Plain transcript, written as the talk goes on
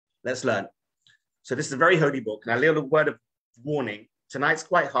Let's learn. So this is a very holy book. Now, a little word of warning. Tonight's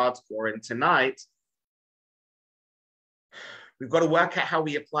quite hardcore, and tonight we've got to work out how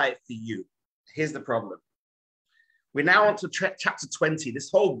we apply it for you. Here's the problem. We're now on to chapter 20. This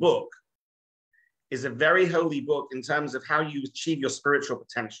whole book is a very holy book in terms of how you achieve your spiritual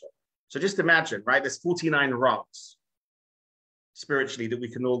potential. So just imagine, right? There's 49 rungs spiritually that we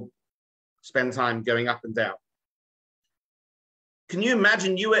can all spend time going up and down. Can you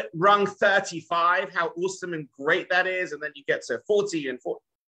imagine you at rung 35, how awesome and great that is? And then you get to 40 and 40.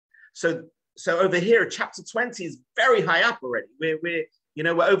 So over here, chapter 20 is very high up already. We're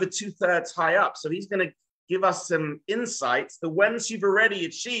over 2/3 high up. So he's going to give us some insights that once you've already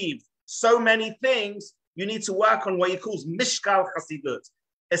achieved so many things, you need to work on what he calls mishkal chasidut,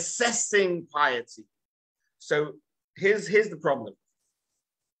 assessing piety. So here's the problem.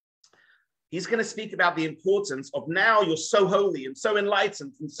 He's going to speak about the importance of now you're so holy and so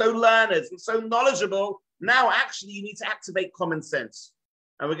enlightened and so learned and so knowledgeable. Now, actually, you need to activate common sense.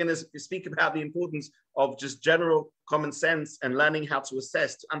 And we're going to speak about the importance of just general common sense and learning how to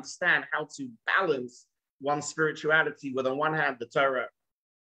assess, to understand how to balance one's spirituality with, on one hand, the Torah,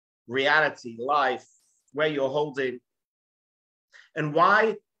 reality, life, where you're holding, and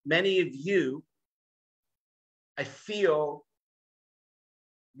why many of you, I feel,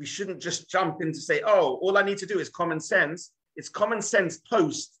 we shouldn't just jump in to say, oh, all I need to do is common sense. It's common sense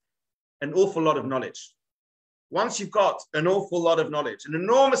post an awful lot of knowledge. Once you've got an awful lot of knowledge, an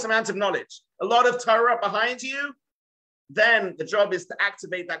enormous amount of knowledge, a lot of Torah behind you, then the job is to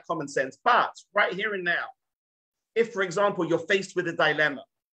activate that common sense. But right here and now, if, for example, you're faced with a dilemma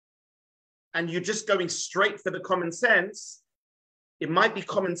and you're just going straight for the common sense, it might be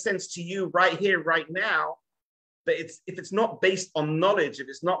common sense to you right here, right now. But if it's not based on knowledge, if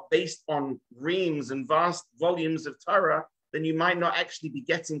it's not based on reams and vast volumes of Torah, then you might not actually be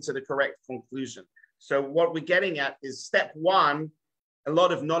getting to the correct conclusion. So what we're getting at is step one, a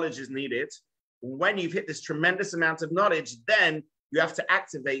lot of knowledge is needed. When you've hit this tremendous amount of knowledge, then you have to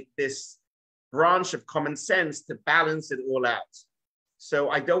activate this branch of common sense to balance it all out. So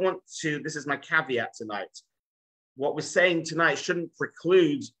I don't want to, this is my caveat tonight. What we're saying tonight shouldn't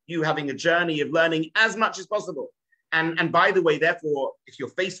preclude you having a journey of learning as much as possible. And by the way, therefore, if you're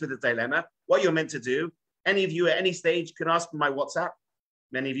faced with a dilemma, what you're meant to do, any of you at any stage can ask for my WhatsApp.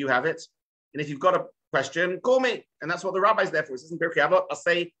 Many of you have it. And if you've got a question, call me. And that's what the rabbi's there for. It isn't Birkei Avot. I'll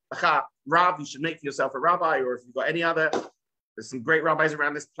say, Rav, you should make for yourself a rabbi, or if you've got any other, there's some great rabbis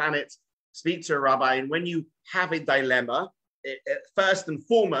around this planet. Speak to a rabbi. And when you have a dilemma, first and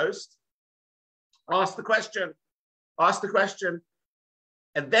foremost, ask the question. Ask the question.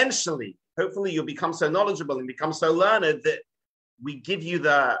 Eventually, hopefully you'll become so knowledgeable and become so learned that we give you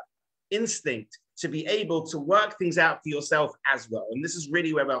the instinct to be able to work things out for yourself as well. And this is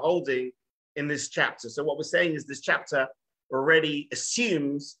really where we're holding in this chapter. So what we're saying is this chapter already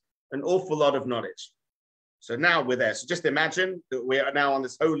assumes an awful lot of knowledge. So now we're there. So just imagine that we are now on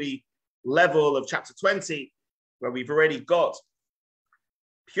this holy level of chapter 20, where we've already got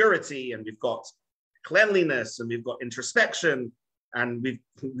purity and we've got cleanliness and we've got introspection and we've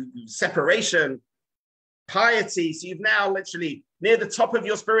separation, piety. So you've now literally near the top of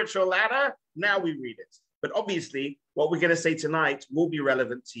your spiritual ladder. Now we read it. But obviously what we're going to say tonight will be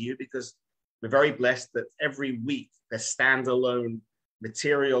relevant to you because we're very blessed that every week there's standalone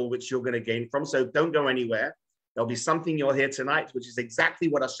material which you're going to gain from. So don't go anywhere. There'll be something you'll hear tonight, which is exactly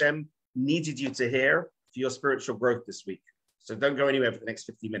what Hashem needed you to hear for your spiritual growth this week. So don't go anywhere for the next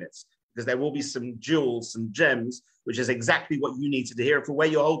 50 minutes. Because there will be some jewels, some gems, which is exactly what you needed to hear for where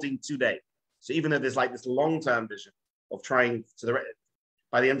you're holding today. So even though there's like this long-term vision of trying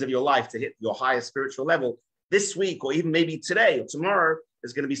by the end of your life to hit your highest spiritual level, this week, or even maybe today or tomorrow,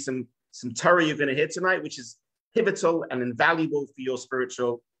 there's going to be some Torah you're going to hear tonight, which is pivotal and invaluable for your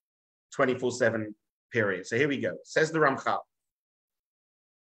spiritual 24/7 period. So here we go. Says the Ramchal.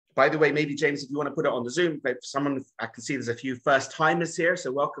 By the way, maybe, James, if you want to put it on the Zoom, but someone, I can see there's a few first-timers here, so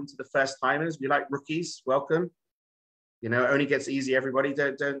welcome to the first-timers. We like rookies, welcome. You know, it only gets easy, everybody.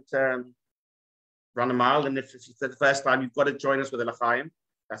 Don't run a mile, and if it's the first time, you've got to join us with a l'chaim.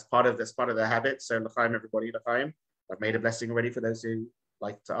 That's part of the habit, so l'chaim, everybody, l'chaim. I've made a blessing already for those who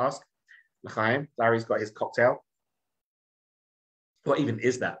like to ask. L'chaim, Larry's got his cocktail. What even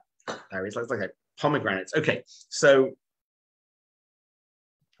is that, Larry? It's like a pomegranate. Okay, so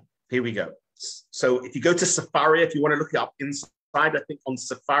here we go. So if you go to Safaria, if you want to look it up inside, I think on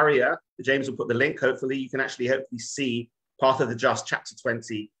Safaria, James will put the link. Hopefully you can hopefully see Path of the Just, chapter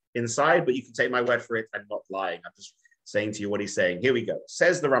 20 inside, but you can take my word for it. I'm not lying. I'm just saying to you what he's saying. Here we go.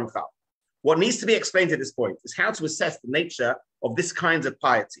 Says the Ramchal. What needs to be explained at this point is how to assess the nature of this kind of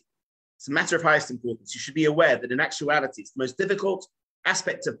piety. It's a matter of highest importance. You should be aware that in actuality, it's the most difficult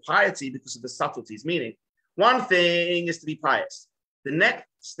aspect of piety because of the subtleties. Meaning, one thing is to be pious. The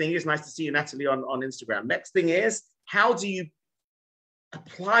next thing is, nice to see you, Natalie, on Instagram. Next thing is, how do you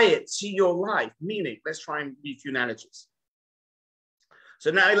apply it to your life? Meaning, let's try and be a few analogies.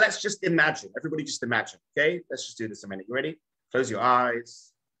 So now let's just imagine. Everybody just imagine, okay? Let's just do this a minute. You ready? Close your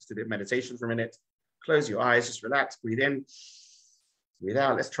eyes. Let's do a bit of meditation for a minute. Close your eyes, just relax, breathe in. Breathe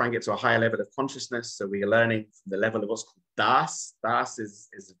out. Let's try and get to a higher level of consciousness. So we are learning from the level of what's called das. Das is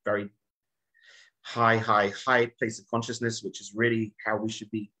a very high place of consciousness, which is really how we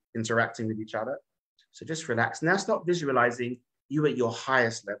should be interacting with each other. So just relax. Now start visualizing you at your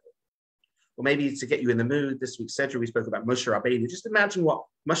highest level. Or maybe to get you in the mood, this week, Cedra, we spoke about Moshe Rabbeinu. Just imagine what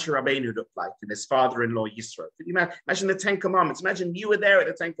Moshe Rabbeinu looked like and his father-in-law, Yisro. Could you imagine the 10 Commandments? Imagine you were there at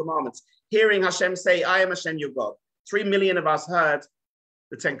the 10 Commandments, hearing Hashem say, I am Hashem, your God. 3 million of us heard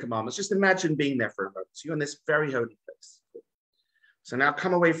the 10 Commandments. Just imagine being there for a moment. So you're in this very holy place. So now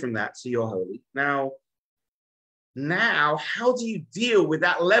come away from that, so you're holy. Now, how do you deal with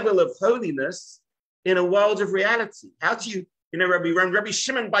that level of holiness in a world of reality? How do you, Rabbi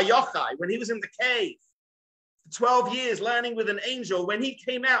Shimon Bar Yochai, when he was in the cave for 12 years learning with an angel, when he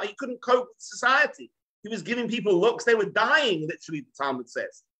came out, he couldn't cope with society. He was giving people looks. They were dying, literally, the Talmud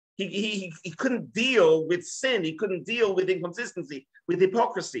says. He couldn't deal with sin. He couldn't deal with inconsistency, with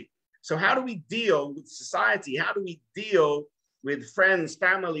hypocrisy. So how do we deal with society? How do we deal with friends,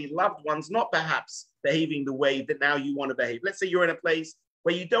 family, loved ones, not perhaps behaving the way that now you want to behave? Let's say you're in a place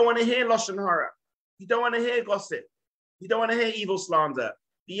where you don't want to hear Lashon Hara. You don't want to hear gossip. You don't want to hear evil slander.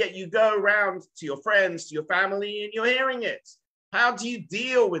 Yet you go around to your friends, to your family, and you're hearing it. How do you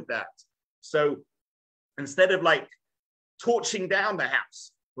deal with that? So instead of like torching down the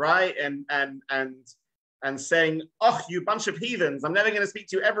house, right? And saying, oh, you bunch of heathens, I'm never going to speak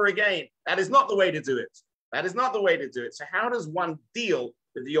to you ever again. That is not the way to do it. That is not the way to do it. So how does one deal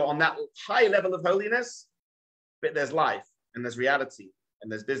with you're on that high level of holiness? But there's life and there's reality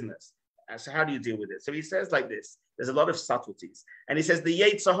and there's business. And so how do you deal with it? So he says like this, there's a lot of subtleties. And he says the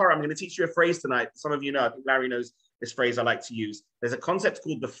Yetzer Hara, I'm going to teach you a phrase tonight. Some of you know, I think Larry knows this phrase I like to use. There's a concept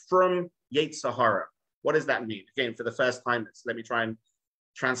called the From Yetzer Hara. What does that mean? Again, for the first time, let me try and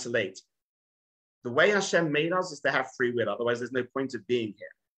translate. The way Hashem made us is to have free will. Otherwise, there's no point of being here.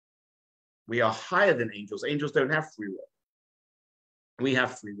 We are higher than angels. Angels don't have free will. We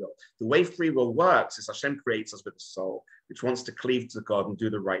have free will. The way free will works is Hashem creates us with a soul which wants to cleave to God and do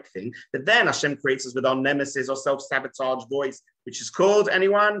the right thing. But then Hashem creates us with our nemesis or self-sabotage voice, which is called,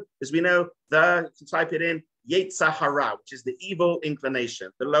 anyone, as we know, you can type it in, Yetzer Hara, which is the evil inclination,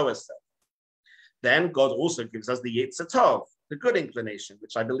 the lower self. Then God also gives us the Yetzer Tov, the good inclination,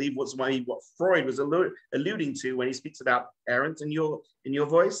 which I believe was what Freud was alluding to when he speaks about parent in your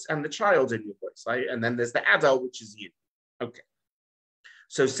voice and the child in your voice, right? And then there's the adult, which is you. Okay.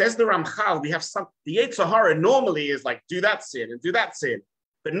 So says the Ramchal, we have the Yetzer Hara normally is like, do that sin and do that sin,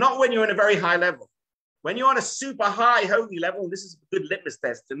 but not when you're in a very high level. When you're on a super high holy level, and this is a good litmus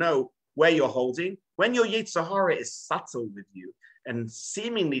test to know where you're holding, when your Yetzer Hara is subtle with you and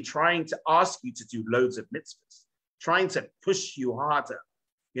seemingly trying to ask you to do loads of mitzvahs, trying to push you harder.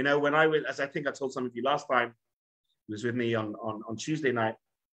 You know, when I was, as I think I told some of you last time, who was with me on Tuesday night,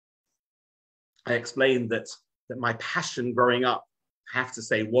 I explained that my passion growing up, I have to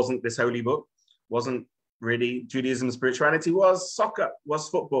say, wasn't this holy book, wasn't really Judaism and spirituality, was soccer, was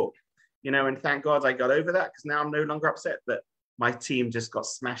football. You know, and thank God I got over that, because now I'm no longer upset that my team just got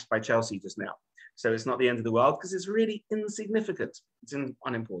smashed by Chelsea just now. So it's not the end of the world, because it's really insignificant. It's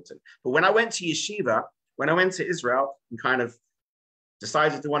unimportant. But when I went to yeshiva, when I went to Israel and kind of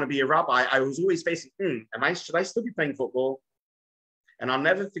decided to want to be a rabbi, I was always facing, should I still be playing football? And I'll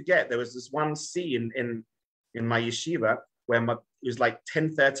never forget, there was this one scene in my yeshiva where it was like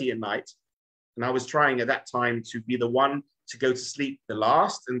 10:30 at night. And I was trying at that time to be the one to go to sleep the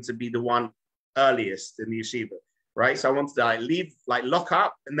last and to be the one earliest in the yeshiva, right? So I wanted to leave, lock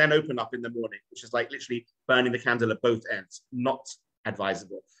up and then open up in the morning, which is like literally burning the candle at both ends, not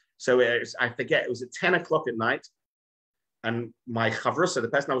advisable. So I forget, it was at 10 o'clock at night. And my chavrusa, the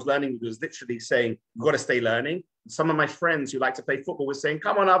person I was learning with, was literally saying, you've got to stay learning. And some of my friends who like to play football were saying,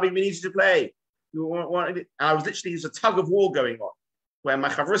 come on, Avi, we need you to play. And I was literally, there's a tug of war going on where my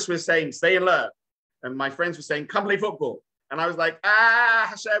chavrusa was saying, stay and learn. And my friends were saying, come play football. And I was like,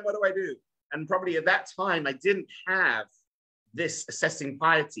 Hashem, what do I do? And probably at that time, I didn't have this assessing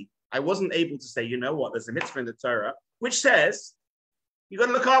piety. I wasn't able to say, you know what, there's a mitzvah in the Torah, which says, you got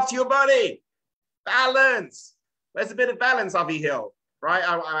to look after your body. Balance. There's a bit of balance, Avi Hill, right?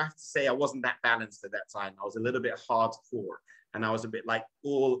 I have to say I wasn't that balanced at that time. I was a little bit hardcore. And I was a bit like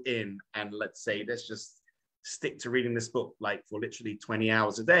all in. And let's just stick to reading this book like for literally 20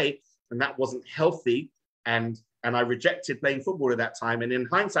 hours a day. And that wasn't healthy. And I rejected playing football at that time. And in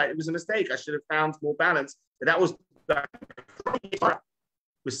hindsight, it was a mistake. I should have found more balance. But that was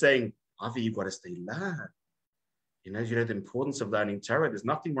saying, Avi, you've got to stay learn. You know the importance of learning Torah. There's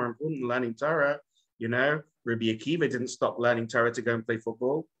nothing more important than learning Torah. Rabbi Akiva didn't stop learning Torah to go and play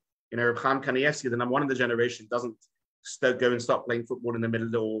football. Reb Chaim Kanievsky, the number one in the generation, doesn't go and stop playing football in the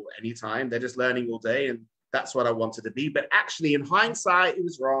middle or any time. They're just learning all day. And that's what I wanted to be. But actually, in hindsight, it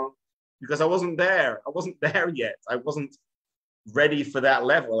was wrong because I wasn't there. I wasn't there yet. I wasn't ready for that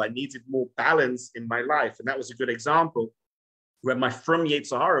level. I needed more balance in my life. And that was a good example where my from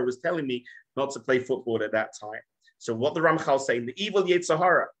Yetzer Hara was telling me not to play football at that time. So what the Ramchal is saying, the evil Yetzer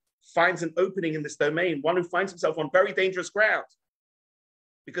Hara finds an opening in this domain, one who finds himself on very dangerous ground.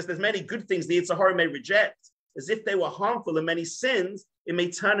 Because there's many good things the Yetzer Hara may reject. As if they were harmful and many sins, it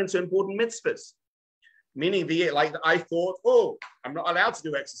may turn into important mitzvahs. Meaning, I thought, I'm not allowed to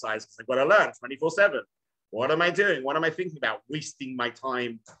do exercise because I've got to learn 24/7. What am I doing? What am I thinking about? Wasting my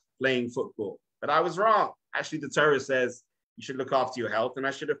time playing football. But I was wrong. Actually, the Torah says you should look after your health, and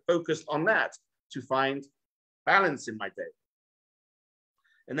I should have focused on that to find balance in my day.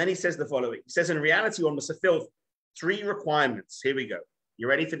 And then he says the following. He says, in reality, one must fulfill 3 requirements. Here we go. You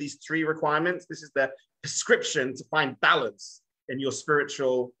ready for these 3 requirements? This is the prescription to find balance in your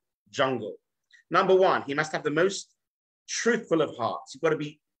spiritual jungle. Number 1, he must have the most truthful of hearts. You've got to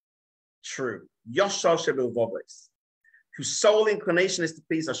be true. Yashar Shebel Vobos, whose sole inclination is to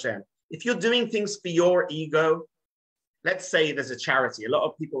please Hashem. If you're doing things for your ego, let's say there's a charity. A lot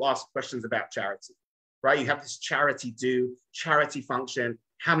of people ask questions about charity, right? You have this charity function.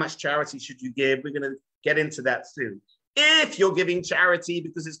 How much charity should you give? We're going to get into that soon. If you're giving charity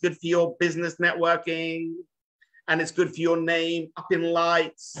because it's good for your business networking and it's good for your name up in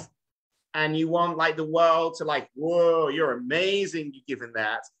lights, and you want the world to whoa, you're amazing, you're giving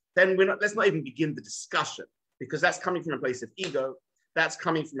that, then let's not even begin the discussion, because that's coming from a place of ego. That's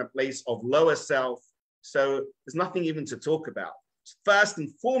coming from a place of lower self. So there's nothing even to talk about. First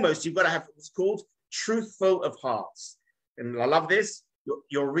and foremost, you've got to have what's called truthful of hearts. And I love this.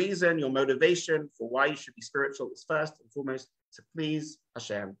 Your reason, your motivation for why you should be spiritual is first and foremost to please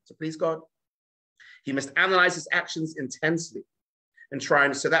Hashem, to please God. He must analyze his actions intensely and try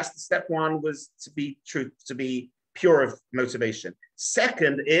and, so that's the step 1 was to be truth, to be pure of motivation.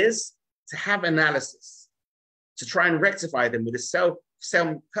 Second is to have analysis, to try and rectify them with a self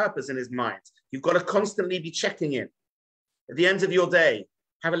purpose in his mind. You've got to constantly be checking in. At the end of your day,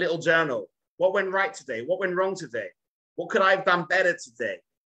 have a little journal. What went right today? What went wrong today? What could I have done better today?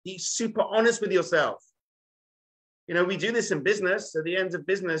 Be super honest with yourself. We do this in business. At the end of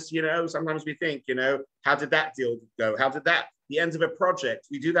business, sometimes we think, how did that deal go? How did that, the end of a project?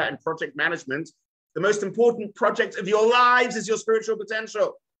 We do that in project management. The most important project of your lives is your spiritual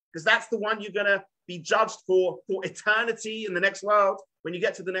potential, because that's the one you're going to be judged for eternity in the next world. When you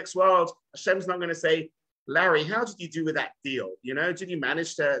get to the next world, Hashem's not going to say, Larry, how did you do with that deal? Did you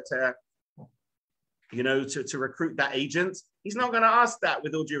manage to recruit that agent? He's not going to ask that,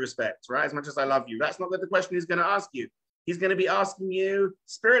 with all due respect, right? As much as I love you, that's not the question he's going to ask you. He's going to be asking you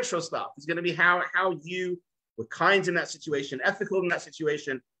spiritual stuff. It's going to be how you were kind in that situation, ethical in that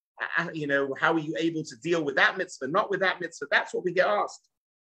situation. How are you able to deal with that mitzvah, not with that mitzvah? That's what we get asked.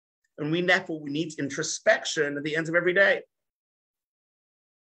 And therefore we need introspection at the end of every day.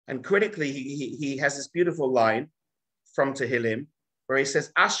 And critically, he has this beautiful line from Tehillim where he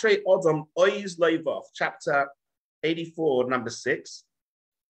says, Ashrei Odom Oiz Loivov, chapter 84, number 6.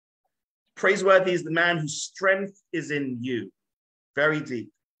 Praiseworthy is the man whose strength is in you. Very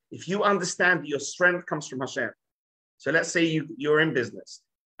deep. If you understand that your strength comes from Hashem. So let's say you're in business,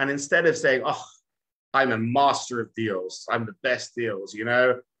 and instead of saying, I'm a master of deals, I'm the best deals,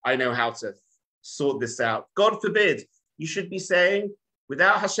 I know how to sort this out. God forbid, you should be saying,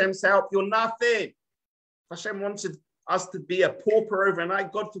 without Hashem's help, you're nothing. If Hashem wanted us to be a pauper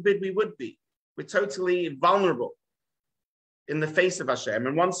overnight, God forbid we would be. We're totally vulnerable in the face of Hashem.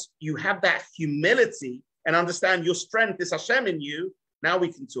 And once you have that humility and understand your strength is Hashem in you, now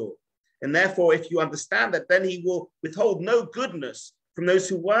we can talk. And therefore, if you understand that, then he will withhold no goodness from those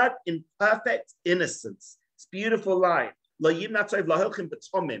who work in perfect innocence. It's a beautiful line. The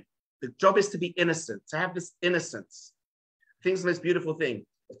job is to be innocent, to have this innocence. I think it's the most beautiful thing.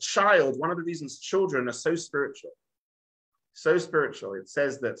 A child, one of the reasons children are so spiritual. So spiritual. It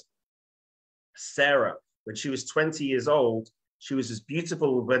says that Sarah, when she was 20 years old, she was as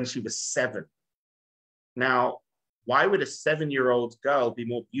beautiful when she was 7. Now, why would a 7-year-old girl be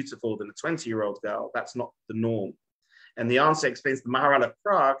more beautiful than a 20-year-old girl? That's not the norm. And the answer, explains the Maharal of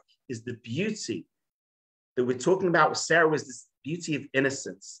Prague, is the beauty that we're talking about with Sarah was this beauty of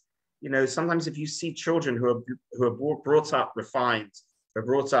innocence. You know, sometimes if you see children who are brought up refined, who are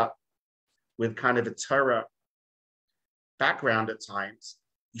brought up with kind of a Torah background at times,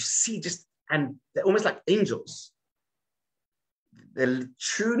 you see just, and they're almost like angels. They're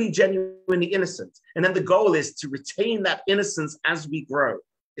truly, genuinely innocent. And then the goal is to retain that innocence as we grow,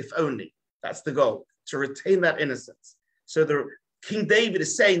 if only. That's the goal, to retain that innocence. So the King David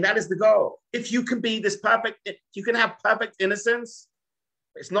is saying that is the goal. If you can be this perfect, if you can have perfect innocence,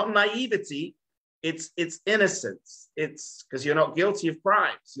 it's not naivety, it's innocence. It's because you're not guilty of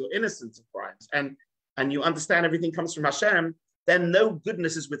crimes, you're innocent of crimes. And you understand everything comes from Hashem, then no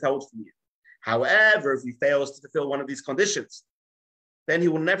goodness is withheld from you. However, if he fails to fulfill one of these conditions, then he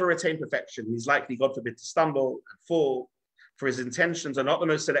will never attain perfection. He's likely, God forbid, to stumble and fall, for his intentions are not the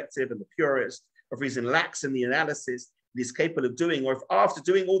most selective and the purest, or if he's lax in the analysis that he's capable of doing, or if after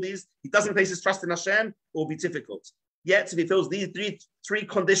doing all these, he doesn't place his trust in Hashem, it will be difficult. Yet, if he fills these three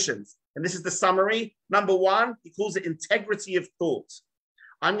conditions, and this is the summary, number one, he calls it integrity of thought.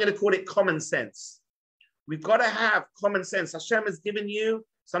 I'm going to call it common sense. We've got to have common sense. Hashem has given you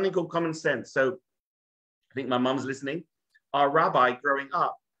something called common sense. So I think my mom's listening. Our rabbi growing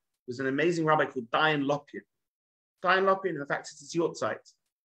up was an amazing rabbi called Dayan Lopin. Dayan Lopin, in fact, it's his yortzeit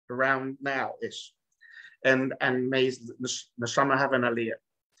around now-ish. And may his neshama have an aliyah.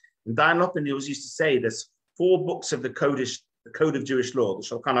 And Dayan Lopin, he always used to say, there's 4 books of the code of Jewish law, the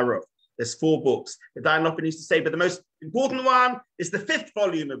Shulchan Aruch. There's 4 books. The Dayan Lopin used to say, but the most important one is the 5th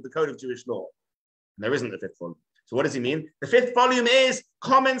volume of the Code of Jewish Law. And there isn't a 5th volume. So what does he mean? The 5th volume is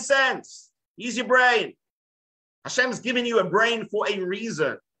common sense. Use your brain. Hashem's given you a brain for a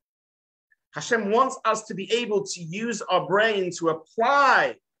reason. Hashem wants us to be able to use our brain to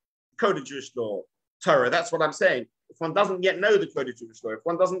apply the Code of Jewish Law, Torah. That's what I'm saying. If one doesn't yet know the Code of Jewish Law, if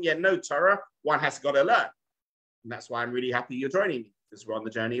one doesn't yet know Torah, one has got to learn. And that's why I'm really happy you're joining me, because we're on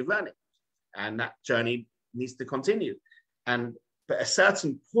the journey of learning. And that journey needs to continue. And at a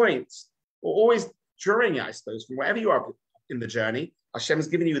certain point, or always during it, I suppose, from wherever you are in the journey, Hashem has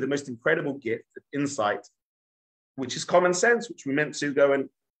given you the most incredible gift of insight, which is common sense, which we're meant to go and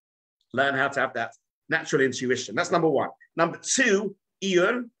learn how to have that natural intuition. That's number one. Number two,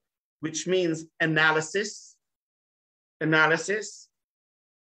 iyun, which means analysis. Analysis.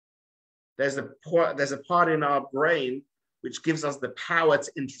 There's a part in our brain which gives us the power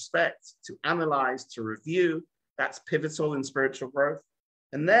to introspect, to analyze, to review. That's pivotal in spiritual growth.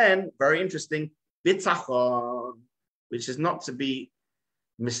 And then, very interesting, bitachon, which is not to be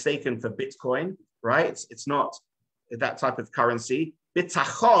mistaken for Bitcoin, right? It's not that type of currency.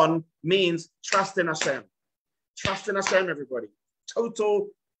 Bitachon means trust in Hashem. Trust in Hashem, everybody. Total,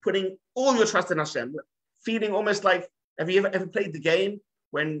 putting all your trust in Hashem. Feeling almost like, have you ever played the game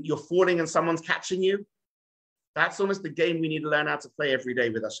when you're falling and someone's catching you? That's almost the game we need to learn how to play every day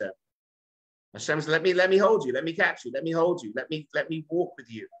with Hashem. Hashem's let me hold you, let me catch you, let me hold you, let me walk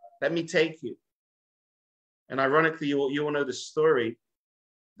with you, let me take you. And ironically, you all know the story,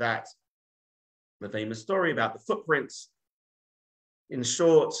 the famous story about the footprints. In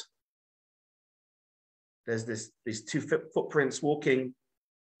short, there's these 2 footprints walking.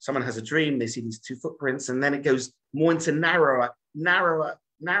 Someone has a dream, they see these 2 footprints, and then it goes more into narrower.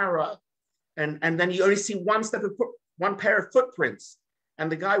 And then you only see one pair of footprints.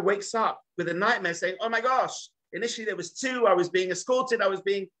 And the guy wakes up with a nightmare saying, oh my gosh, initially there was 2, I was being escorted, I was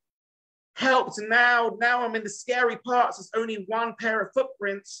being helped, and now I'm in the scary parts, there's only 1 pair of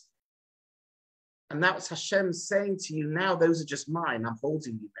footprints. And that was Hashem saying to you, now those are just mine, I'm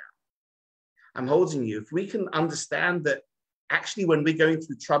holding you now. I'm holding you. If we can understand that actually when we're going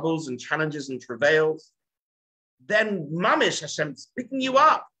through troubles and challenges and travails, then mamish, Hashem's picking you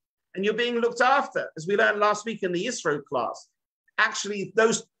up and you're being looked after. As we learned last week in the Yisro class, actually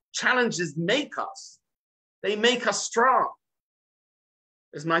those challenges make us. They make us strong.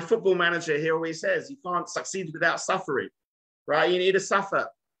 As my football manager here always says, you can't succeed without suffering, right? You need to suffer.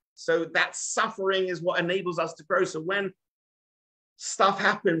 So that suffering is what enables us to grow. So when stuff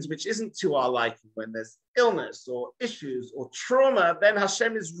happens which isn't to our liking, when there's illness or issues or trauma, then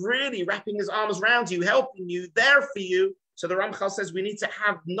Hashem is really wrapping his arms around you, helping you, there for you. So the Ramchal says we need to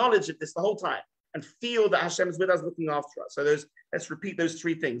have knowledge of this the whole time and feel that Hashem is with us, looking after us. So let's repeat those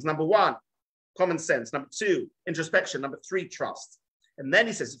 3 things. Number 1, common sense. Number 2, introspection. Number 3, trust. And then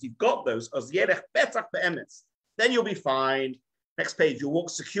he says, if you've got those, then you'll be fine. Next page, you'll walk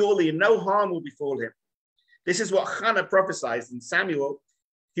securely and no harm will befall him. This is what Hannah prophesied in Samuel.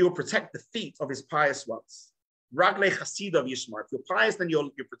 He will protect the feet of his pious ones. Ragle chasidov yishmar. If you're pious, then you're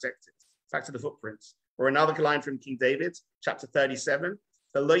protected. Back to the footprints. Or another line from King David, chapter 37.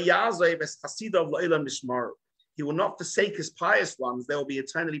 He will not forsake his pious ones. They will be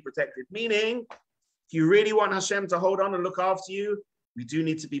eternally protected. Meaning, if you really want Hashem to hold on and look after you, we do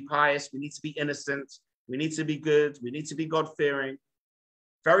need to be pious. We need to be innocent. We need to be good. We need to be God-fearing.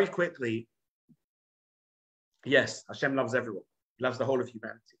 Very quickly, yes, Hashem loves everyone. He loves the whole of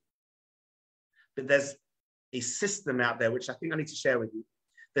humanity. But there's a system out there, which I think I need to share with you.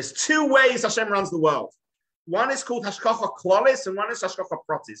 There's two ways Hashem runs the world. One is called Hashgacha Klolis, and one is Hashgacha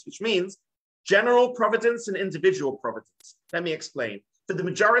Pratis, which means general providence and individual providence. Let me explain. For the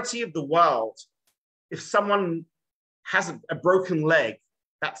majority of the world, if someone has a broken leg,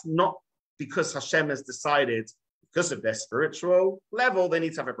 that's not because Hashem has decided, because of their spiritual level, they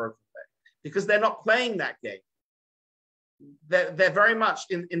need to have a broken leg, because they're not playing that game. They're very much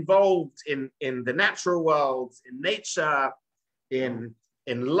involved in the natural world, in nature,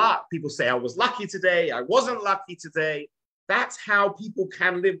 in luck. People say, I was lucky today, I wasn't lucky today. That's how people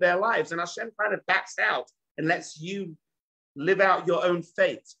can live their lives. And Hashem kind of backs out and lets you live out your own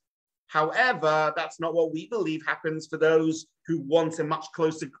fate. However, that's not what we believe happens for those who want a much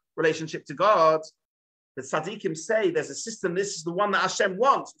closer relationship to God. The tzaddikim say there's a system, this is the one that Hashem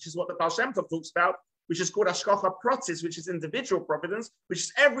wants, which is what the Baal Shem Tov talks about, which is called Hashgacha Pratis, which is individual providence, which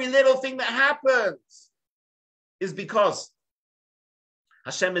is every little thing that happens is because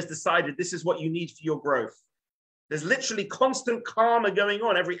Hashem has decided this is what you need for your growth. There's literally constant karma going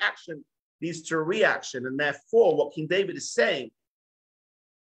on. Every action leads to a reaction. And therefore, what King David is saying,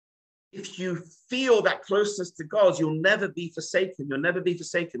 if you feel that closeness to God, you'll never be forsaken. You'll never be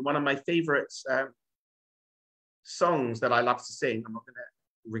forsaken. One of my favorite songs that I love to sing, I'm not going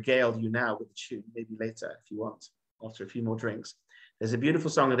to regale you now with the tune, maybe later if you want, after a few more drinks. There's a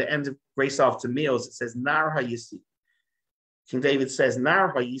beautiful song at the end of Grace After Meals. It says, Nar HaYisi. King David says,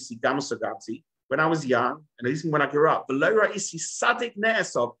 Nar HaYisi Gam Sogati. When I was young, and even when I grew up, V'lo Ra'isi Sadik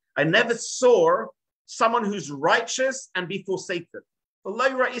Ne'esov. I never saw someone who's righteous and be forsaken.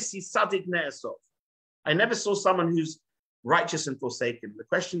 V'lo Ra'isi Sadik Ne'esov. I never saw someone who's righteous and forsaken. The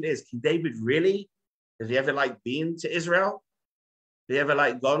question is, King David really, has he ever been to Israel? Have you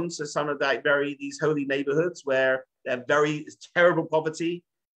ever gone to some of these holy neighborhoods where there's terrible poverty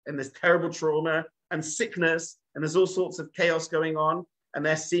and there's terrible trauma and sickness and there's all sorts of chaos going on and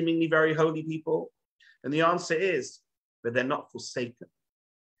they're seemingly very holy people? And the answer is, but they're not forsaken.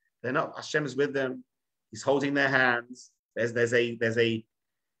 They're not. Hashem is with them. He's holding their hands. They're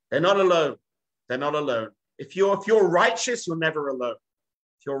not alone. They're not alone. If you're righteous, you're never alone.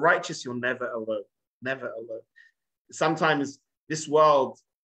 If you're righteous, you're never alone. Never alone. Sometimes this world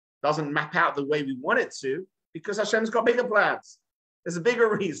doesn't map out the way we want it to because Hashem's got bigger plans. There's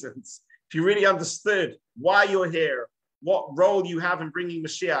bigger reasons. If you really understood why you're here, what role you have in bringing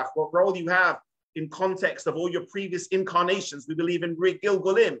Mashiach, what role you have in context of all your previous incarnations, we believe in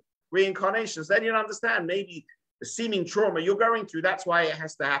Gilgulim, reincarnations, then you'll understand maybe the seeming trauma you're going through, that's why it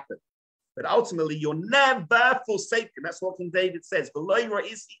has to happen. But ultimately, you're never forsaken. That's what King David says. You're a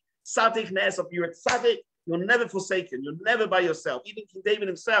tzaddik, you're never forsaken. You're never by yourself. Even King David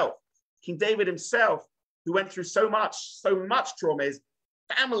himself, who went through so much trauma, his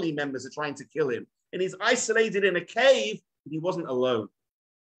family members are trying to kill him. And he's isolated in a cave, but he wasn't alone.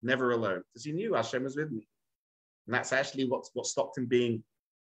 Never alone. Because he knew Hashem was with me. And that's actually what stopped him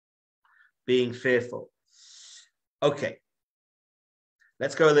being fearful. Okay.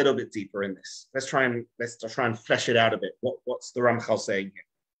 Let's go a little bit deeper in this. Let's try and flesh it out a bit. What's the Ramchal saying here?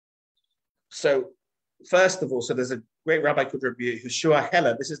 So, first of all, there's a great rabbi called Rabbi Yehoshua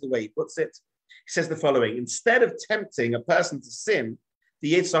Heller. This is the way he puts it. He says the following: instead of tempting a person to sin,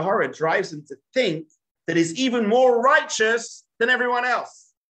 the Yetzer Hara drives him to think that he's even more righteous than everyone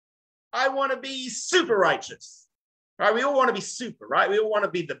else. I want to be super righteous, right? We all want to be super, right? We all want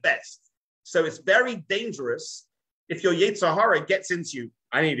to be the best. So it's very dangerous if your Yetzer Hara gets into you.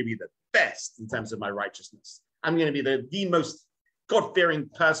 I need to be the best in terms of my righteousness. I'm going to be the most God-fearing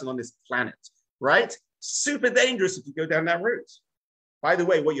person on this planet, right? Super dangerous if you go down that route. By the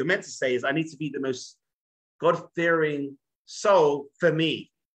way, what you're meant to say is, I need to be the most God-fearing soul for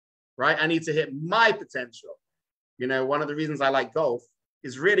me, right? I need to hit my potential. You know, one of the reasons I like golf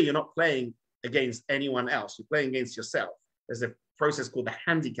is really you're not playing against anyone else. You're playing against yourself. There's a process called the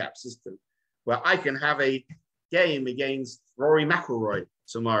handicap system where I can have a game against Rory McIlroy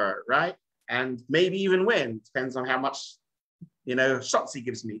tomorrow, right? And maybe even win, depends on how much, shots he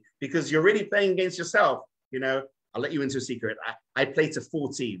gives me, because you're really playing against yourself. I'll let you into a secret. I play to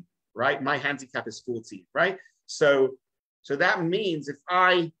 14, right? My handicap is 14, right? So that means if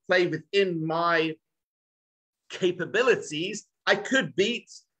I play within my capabilities, I could beat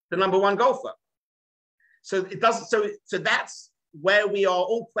the number one golfer. So it doesn't. So that's where we are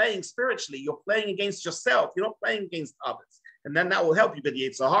all playing spiritually. You're playing against yourself. You're not playing against others, and then that will help you. But the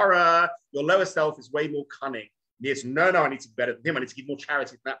Yesharim, your lower self, is way more cunning. It's no, I need to be better than him. I need to give more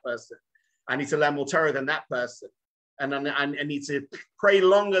charity to that person. I need to learn more Torah than that person, and I need to pray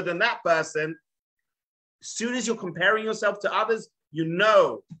longer than that person. As soon as you're comparing yourself to others, you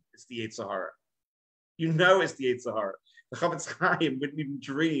know it's the Yesharim. You know it's the Yesharim. The Chofetz Chaim wouldn't even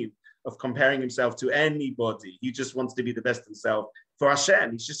dream of comparing himself to anybody. He just wants to be the best himself for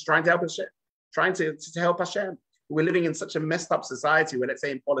Hashem. He's just trying to help Hashem, trying to help Hashem. We're living in such a messed up society where, let's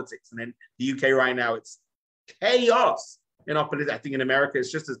say, in politics, and in the UK right now, it's chaos. In our politics, I think in America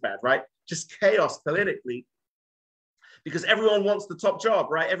it's just as bad, right? Just chaos politically, because everyone wants the top job,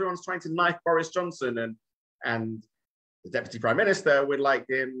 right? Everyone's trying to knife Boris Johnson, and the deputy prime minister would like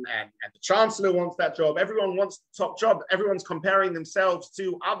him, and the chancellor wants that job. Everyone wants the top job. Everyone's comparing themselves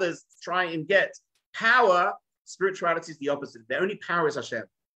to others to try and get power. Spirituality is the opposite. The only power is Hashem.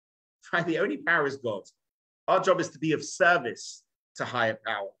 Right? The only power is God. Our job is to be of service to higher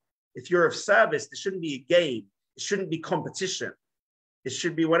power. If you're of service, there shouldn't be a game. It shouldn't be competition. It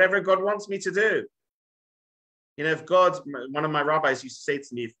should be whatever God wants me to do. You know, if God, one of my rabbis used to say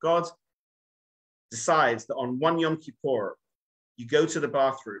to me, if God decides that on one Yom Kippur, you go to the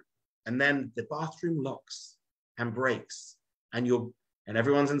bathroom and then the bathroom locks and breaks and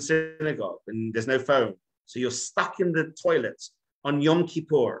everyone's in synagogue and there's no phone. So you're stuck in the toilet on Yom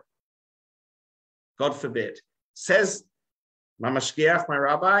Kippur. God forbid. Says my mashgiach, my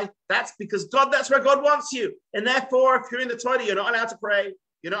rabbi, that's because that's where God wants you. And therefore, if you're in the toilet, you're not allowed to pray.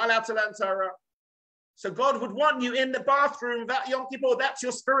 You're not allowed to learn Torah. So God would want you in the bathroom that Yom Kippur. That's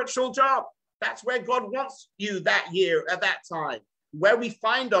your spiritual job. That's where God wants you that year, at that time. Where we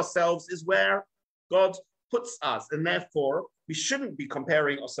find ourselves is where God puts us. And therefore, we shouldn't be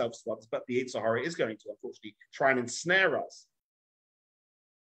comparing ourselves to others, but the Yetzer is going to, unfortunately, try and ensnare us.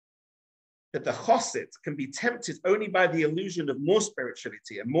 That the chassid can be tempted only by the illusion of more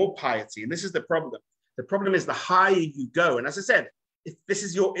spirituality and more piety. And this is the problem. The problem is the higher you go. And as I said, if this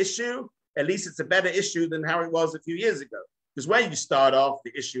is your issue, at least it's a better issue than how it was a few years ago. Because where you start off,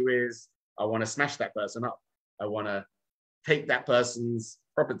 the issue is, I want to smash that person up. I want to take that person's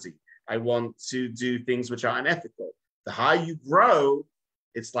property. I want to do things which are unethical. The higher you grow,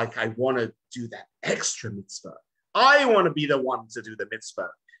 it's like, I want to do that extra mitzvah. I want to be the one to do the mitzvah.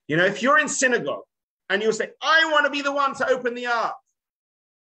 You know, if you're in synagogue and you'll say, I want to be the one to open the ark,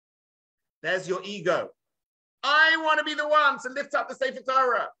 there's your ego. I want to be the one to lift up the Sefer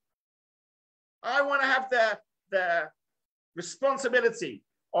Torah. I want to have the responsibility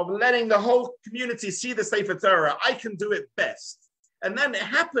of letting the whole community see the Sefer Torah. I can do it best. And then it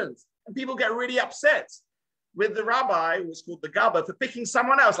happens, and people get really upset with the rabbi, who's called the Gabba, for picking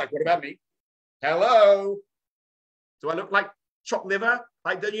someone else. Like, what about me? Hello? Do I look like chopped liver?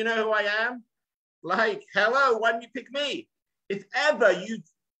 Like, don't you know who I am? Like, hello, why didn't you pick me? If ever you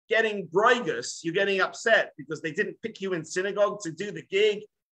getting broigus, you're getting upset because they didn't pick you in synagogue to do the gig,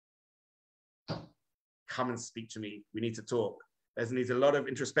 come and speak to me. We need to talk. There needs a lot of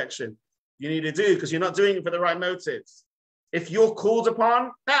introspection you need to do because you're not doing it for the right motives. If you're called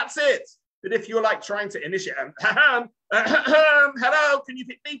upon, that's it. But if you're like trying to initiate, hello, can you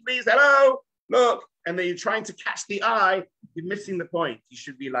pick me, please? Hello, look. And then you're trying to catch the eye, you're missing the point. You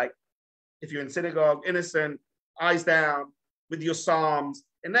should be like, if you're in synagogue, innocent, eyes down, with your psalms.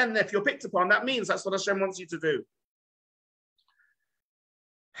 And then if you're picked upon, that means that's what Hashem wants you to do.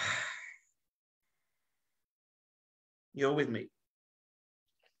 You're with me.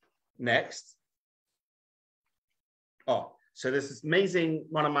 Next. Oh, so there's this amazing,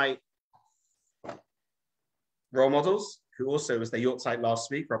 one of my role models, who also was the Yortzeit last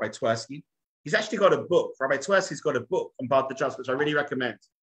week, Rabbi Twersky. He's actually got a book. Rabbi Twersky's got a book on Bad the Just, which I really recommend.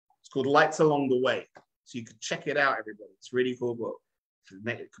 It's called Lights Along the Way. So you can check it out, everybody. It's a really cool book.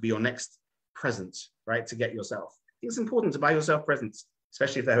 It could be your next present, right, to get yourself. I think it's important to buy yourself presents,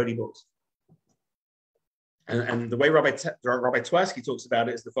 especially if they're holy books. And the way Rabbi Twersky talks about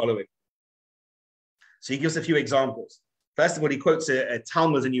it is the following. So he gives a few examples. First of all, he quotes a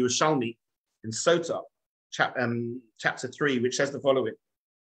Talmud in Yerushalmi in Sota, chapter 3, which says the following.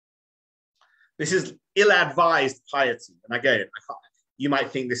 This is ill-advised piety. And again, you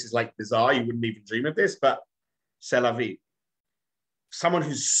might think this is like bizarre. You wouldn't even dream of this, but c'est la vie. Someone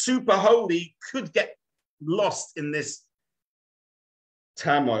who's super holy could get lost in this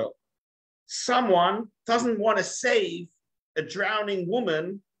turmoil. Someone doesn't want to save a drowning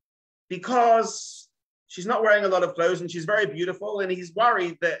woman because she's not wearing a lot of clothes and she's very beautiful, and he's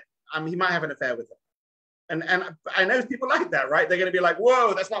worried that he might have an affair with her. And I know people like that, right? They're going to be like,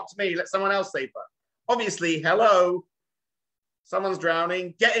 whoa, that's not to me. Let someone else save her. Obviously, hello, someone's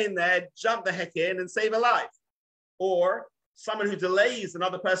drowning, get in there, jump the heck in and save a life. Or someone who delays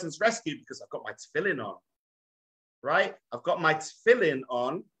another person's rescue because I've got my tefillin on, right? I've got my tefillin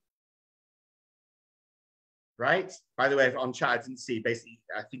on, right? By the way, on chat, I didn't see, basically,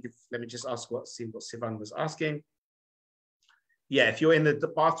 I think let me just ask see what Sivan was asking. Yeah, if you're in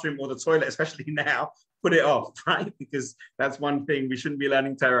the bathroom or the toilet, especially now, put it off, right? Because that's one thing, we shouldn't be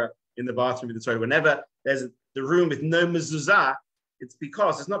learning Torah in the bathroom or the toilet. Whenever there's the room with no mezuzah, it's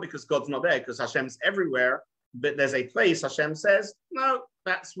not because God's not there, because Hashem's everywhere, but there's a place Hashem says, no,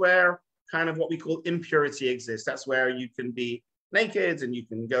 that's where kind of what we call impurity exists. That's where you can be naked and you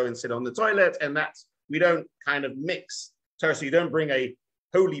can go and sit on the toilet, and we don't kind of mix Torah. So you don't bring a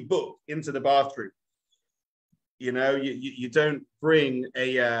holy book into the bathroom. You know, you don't bring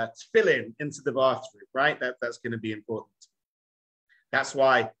a tefillin into the bathroom, right? That's going to be important. That's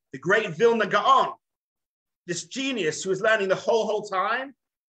why the great Vilna Gaon, this genius who was learning the whole time,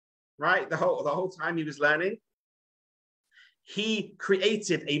 right? The whole time he was learning, he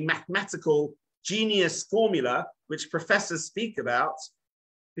created a mathematical genius formula which professors speak about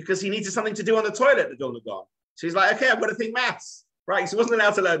because he needed something to do on the toilet, the Vilna Gaon. So he's like, okay, I've got to think maths, right? So he wasn't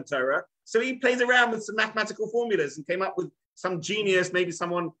allowed to learn Torah. So he played around with some mathematical formulas and came up with some genius. Maybe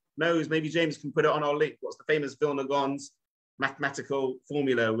someone knows, maybe James can put it on our link. What's the famous Vilna Gaon's mathematical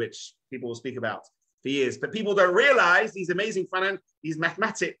formula, which people will speak about for years. But people don't realize these amazing these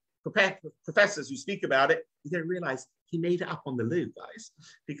mathematic professors who speak about it, you don't realize he made it up on the loo, guys,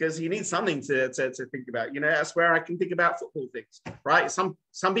 because he needs something to think about. You know, that's where I can think about football things, right? Some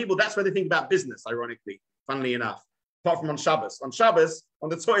people, that's where they think about business, ironically, funnily enough. Apart from on Shabbos. On Shabbos, on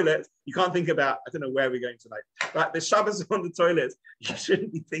the toilet, you can't think about, I don't know where we're going tonight, but the Shabbos on the toilet, you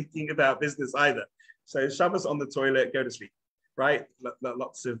shouldn't be thinking about business either. So Shabbos on the toilet, go to sleep, right?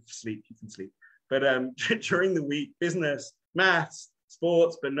 Lots of sleep, you can sleep. But during the week, business, maths,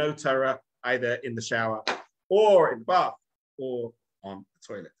 sports, but no Torah, either in the shower or in the bath or on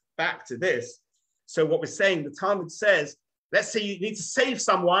the toilet. Back to this. So what we're saying, the Talmud says, let's say you need to save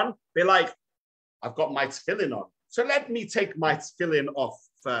someone, be like, I've got my tefillin on. So let me take my tefillin off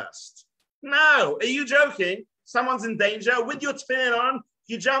first. No, are you joking? Someone's in danger with your tefillin on,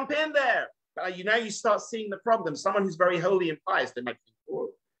 you jump in there. But you start seeing the problem. Someone who's very holy and pious, they might think, oh,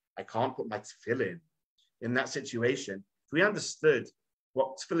 I can't put my tefillin in that situation. If we understood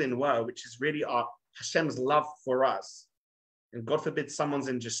what tefillin were, which is really our Hashem's love for us, and God forbid someone's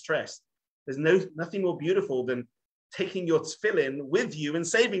in distress, there's nothing more beautiful than taking your tefillin with you and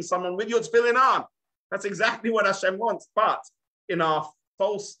saving someone with your tefillin on. That's exactly what Hashem wants. But in our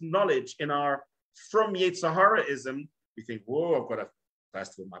false knowledge, in our from Yetzirah-ism, we think, whoa, I've got to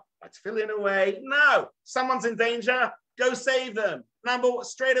first of all my tefillin away. No, someone's in danger, go save them.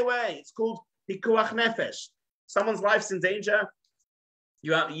 Straight away. It's called pikuach nefesh. Someone's life's in danger.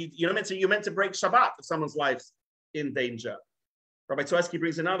 You're meant to break Shabbat if someone's life's in danger. Rabbi Tueski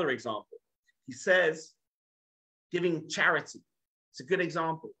brings another example. He says, giving charity. It's a good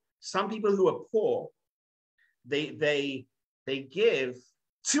example. Some people who are poor, they give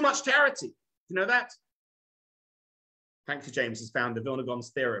too much charity. You know that? Thank you, James. Has found the Vilna Gaon's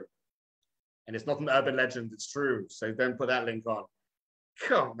theorem. And it's not an urban legend, it's true. So don't put that link on.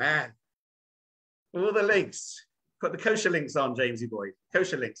 Come on, man. All the links. Put the kosher links on, Jamesy boy.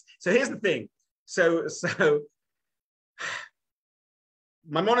 Kosher links. So here's the thing. So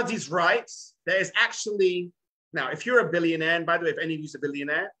Maimonides writes, there is actually, now if you're a billionaire, and by the way, if any of you is a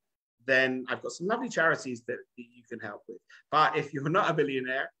billionaire, then I've got some lovely charities that you can help with. But if you're not a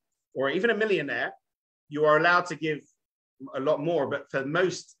billionaire or even a millionaire, you are allowed to give a lot more. But for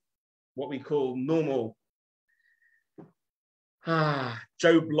most, what we call normal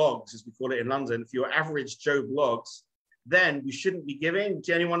Joe Blogs, as we call it in London, for your average Joe Blogs, then you shouldn't be giving.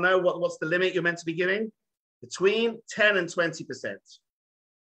 Do anyone know what's the limit you're meant to be giving? Between 10 and 20%.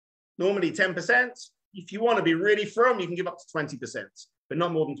 Normally 10%. If you want to be really firm, you can give up to 20%, but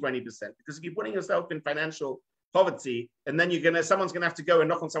not more than 20%. Because if you're putting yourself in financial poverty, and then someone's gonna have to go and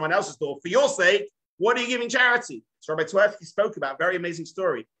knock on someone else's door for your sake, what are you giving charity? So Rabbi Tueski spoke about a very amazing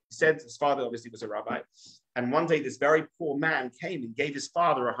story. He said his father obviously was a rabbi. And one day this very poor man came and gave his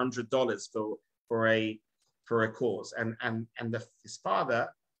father $100 for a cause. And his father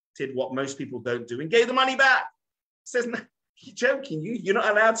did what most people don't do and gave the money back. He says, no, you're joking. You're not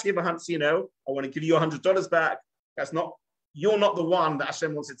allowed to give I want to give you $100 back. You're not the one that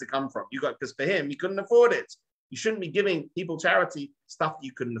Hashem wants it to come from. Because for him, he couldn't afford it. You shouldn't be giving people charity stuff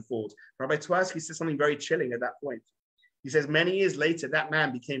you couldn't afford. Rabbi Tueski says something very chilling at that point. He says, many years later, that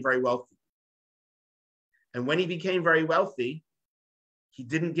man became very wealthy. And when he became very wealthy, he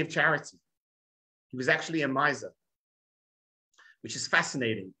didn't give charity. He was actually a miser, which is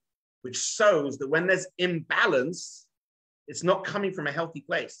fascinating, which shows that when there's imbalance, it's not coming from a healthy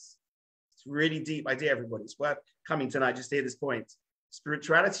place. It's a really deep idea, everybody. It's worth coming tonight just to hear this point.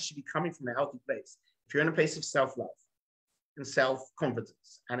 Spirituality should be coming from a healthy place. If you're in a place of self-love and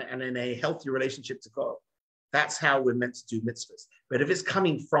self-confidence and in a healthy relationship to God, that's how we're meant to do mitzvahs. But if it's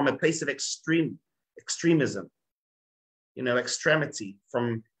coming from a place of extremism, extremity,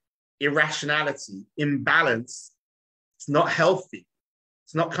 from irrationality, imbalance, it's not healthy.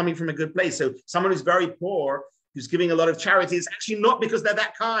 It's not coming from a good place. So someone who's very poor, who's giving a lot of charity, it's actually not because they're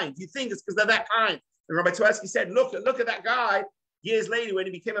that kind. You think it's because they're that kind. And Rabbi Twersky said, look at that guy. Years later, when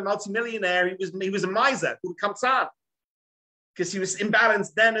he became a multimillionaire, he was a miser called Kamtzan, because he was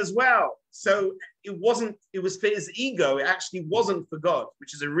imbalanced then as well. So it was for his ego. It actually wasn't for God,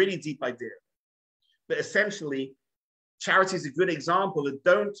 which is a really deep idea. But essentially, charity is a good example of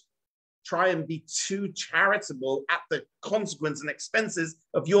don't try and be too charitable at the consequence and expenses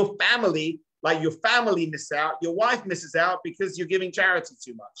of your family. Like your family miss out, your wife misses out because you're giving charity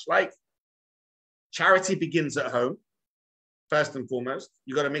too much. Like charity begins at home, first and foremost.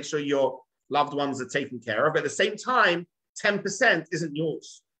 You got to make sure your loved ones are taken care of. But at the same time, 10% isn't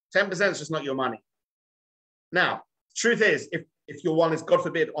yours. 10% is just not your money. Now, truth is, if your one is, God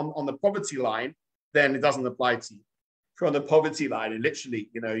forbid, on the poverty line, then it doesn't apply to you. If you're on the poverty line and literally,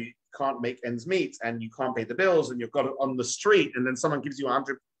 you can't make ends meet and you can't pay the bills and you've got it on the street and then someone gives you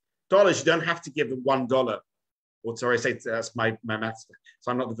 $100, you don't have to give them $1. Or sorry, I say that's my maths,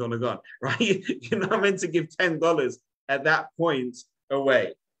 so I'm not the Vilna Gaon, right? You're not meant to give $10 at that point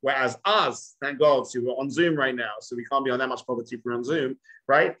away. Whereas us, thank God, so we're on Zoom right now, so we can't be on that much poverty if we're on Zoom,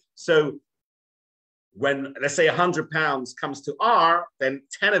 right? So when, let's say, £100 comes to R, then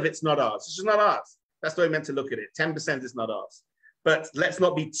 10 of it's not ours. It's just not ours. That's the way we're meant to look at it. 10% is not ours. But let's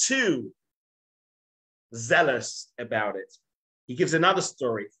not be too zealous about it. He gives another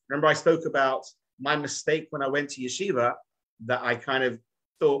story. Remember, I spoke about my mistake when I went to yeshiva, that I kind of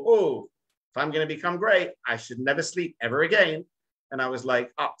thought, if I'm going to become great, I should never sleep ever again. And I was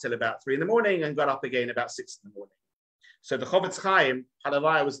like up till about 3 a.m. and got up again about 6 a.m. So the Chofetz Chaim, if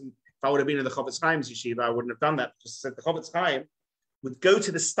I would have been in the Chofetz Chaim's yeshiva, I wouldn't have done that. Because the Chofetz Chaim would go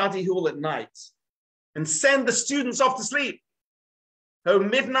to the study hall at night and send the students off to sleep. So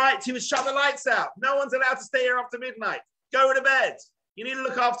midnight, he would shut the lights out. No one's allowed to stay here after midnight. Go to bed. You need to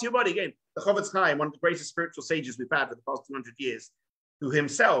look after your body. Again, the Chofetz Chaim, one of the greatest spiritual sages we've had for the past 200 years, who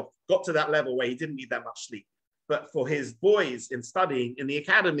himself got to that level where he didn't need that much sleep. But for his boys in studying in the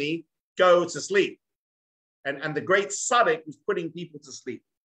academy, go to sleep. And the great Tzaddik was putting people to sleep.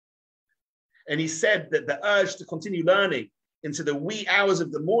 And he said that the urge to continue learning into the wee hours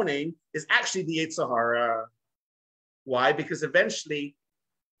of the morning is actually the Yetzer Hara. Why? Because eventually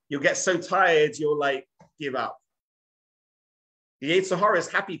you'll get so tired, you'll give up. The Yetzer Hara is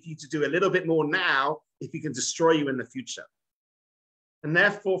happy for you to do a little bit more now if he can destroy you in the future. And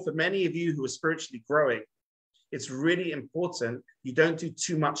therefore, for many of you who are spiritually growing, it's really important you don't do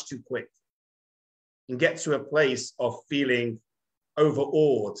too much too quick and get to a place of feeling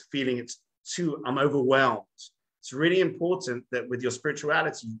overawed, feeling I'm overwhelmed. It's really important that with your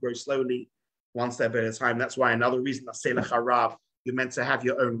spirituality, you grow slowly, one step at a time. That's why another reason I say Rab, you're meant to have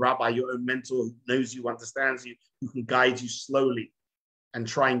your own rabbi, your own mentor who knows you, understands you, who can guide you slowly and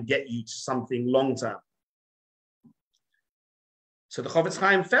try and get you to something long-term. So the Chofetz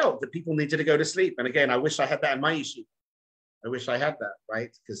Chaim felt that people needed to go to sleep. And again, I wish I had that in my yeshiva. I wish I had that,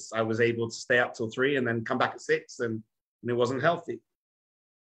 right? Because I was able to stay up till 3 and then come back at 6 and it wasn't healthy.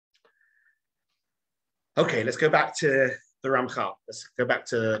 Okay, let's go back to the Ramchal. Let's go back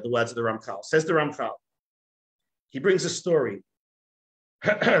to the words of the Ramchal. Says the Ramchal. He brings a story.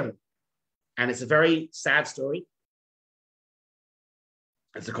 And it's a very sad story.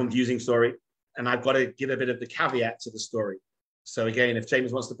 It's a confusing story. And I've got to give a bit of the caveat to the story. So again, if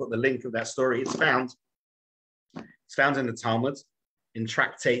James wants to put the link of that story, it's found in the Talmud, in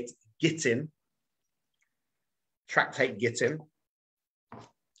Tractate Gittin. Tractate Gittin.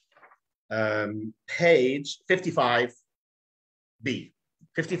 Page 55b.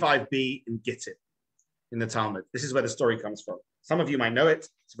 55b in Gittin, in the Talmud. This is where the story comes from. Some of you might know it.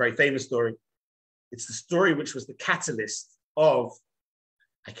 It's a very famous story. It's the story which was the catalyst of,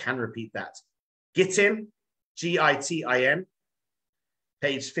 I can repeat that, Gittin, Gittin,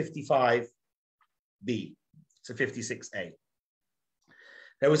 page 55b to 56a.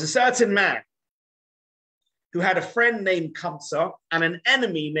 There was a certain man who had a friend named Kamsa and an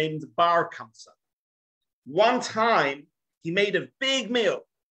enemy named Bar Kamsa. One time, he made a big meal,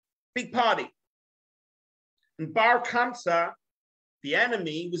 big party. And Bar Kamsa the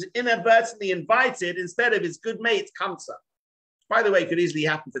enemy, was inadvertently invited instead of his good mate, Kamsa. By the way, it could easily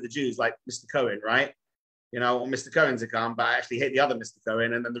happen for the Jews, like Mr. Cohen, right? You know, or Mr. Cohen to come, but I actually hate the other Mr.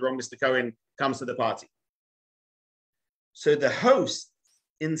 Cohen, and then the wrong Mr. Cohen comes to the party. So the host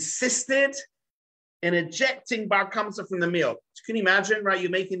insisted in ejecting Bar Kamsa from the meal. Can you imagine, right?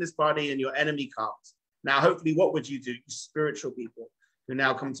 You're making this party and your enemy comes. Now, hopefully, what would you do? You spiritual people who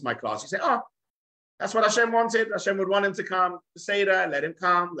now come to my class, you say, oh, that's what Hashem wanted. Hashem would want him to come to Seder. Let him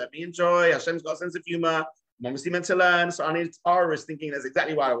come. Let me enjoy. Hashem's got a sense of humor. I'm obviously meant to learn. So Ani Torah is thinking that's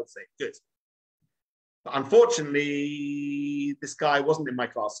exactly what I would say. Good. But unfortunately, this guy wasn't in my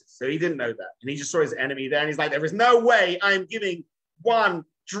classes. So he didn't know that. And he just saw his enemy there. And he's like, there is no way I'm giving one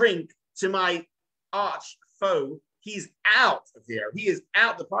drink to my arch foe. He's out of here. He is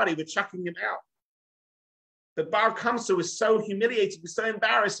out the party. We're chucking him out. But Bar Kamsa was so humiliated, he was so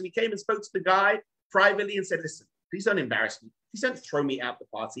embarrassed. And he came and spoke to the guy privately and said, listen, please don't embarrass me. Please don't throw me out the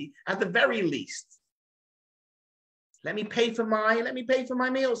party. At the very least, let me pay for my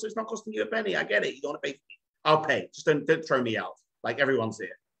meal so it's not costing you a penny. I get it. You don't want to pay for me. I'll pay. Just don't throw me out like everyone's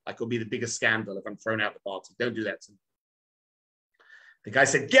here. Like it'll be the biggest scandal if I'm thrown out the party. Don't do that to me. The guy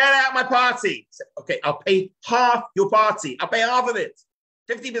said, get out my party. He said, okay, I'll pay half your party. I'll pay half of it.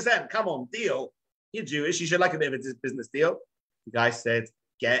 50%. Come on, deal. You're Jewish. You should like a bit of a business deal. The guy said,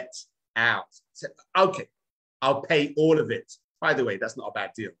 get out. I said, okay, I'll pay all of it. By the way, that's not a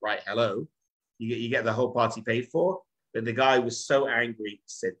bad deal, right? Hello. You get the whole party paid for. But the guy was so angry, he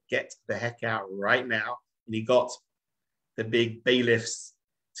said, get the heck out right now. And he got the big bailiffs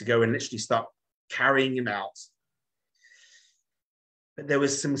to go and literally start carrying him out. But there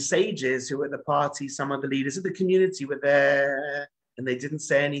was some sages who were at the party, some of the leaders of the community were there, and they didn't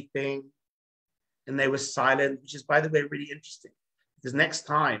say anything. And they were silent, which is, by the way, really interesting. Because next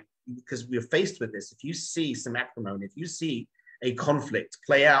time, because we're faced with this, if you see some acrimony, if you see a conflict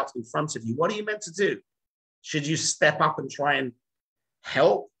play out in front of you, what are you meant to do? Should you step up and try and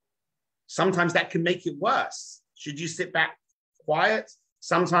help? Sometimes that can make it worse. Should you sit back quiet?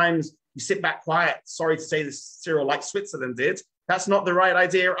 Sometimes you sit back quiet. Sorry to say this, Cyril, like Switzerland did. That's not the right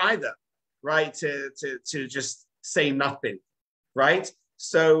idea either, right? To just say nothing, right?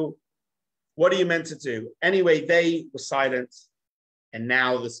 So what are you meant to do? Anyway, they were silent. And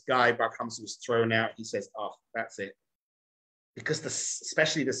now this guy, Bar Kamsa, was thrown out. He says, oh, that's it. Because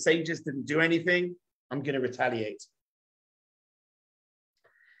especially the sages didn't do anything, I'm going to retaliate.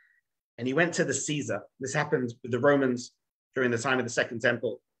 And he went to the Caesar. This happened with the Romans during the time of the Second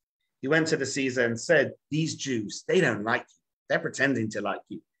Temple. He went to the Caesar and said, these Jews, they don't like you. They're pretending to like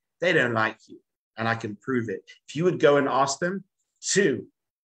you. They don't like you. And I can prove it. If you would go and ask them to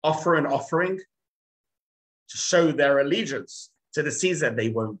offer an offering to show their allegiance to the Caesar, they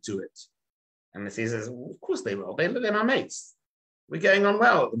won't do it. And the Caesar says, well, of course they will. They're my mates. We're getting on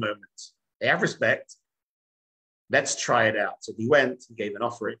well at the moment. They have respect. Let's try it out. So he went and gave an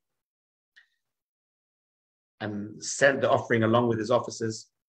offering and sent the offering along with his officers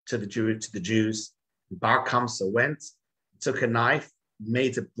to the Jews. Bar Kamsa went, took a knife,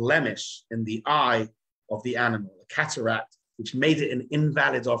 made a blemish in the eye of the animal, a cataract, which made it an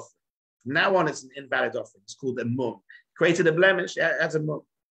invalid offering. From now on, it's an invalid offering. It's called a mum. Created a blemish as a mum.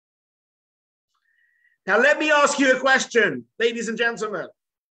 Now, let me ask you a question, ladies and gentlemen,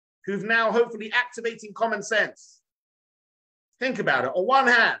 who've now hopefully activating common sense. Think about it. On one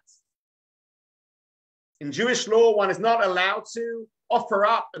hand, in Jewish law, one is not allowed to offer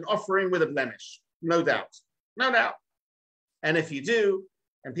up an offering with a blemish. No doubt. No doubt. And if you do,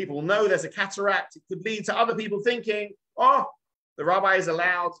 and people know there's a cataract, it could lead to other people thinking, oh, the rabbi has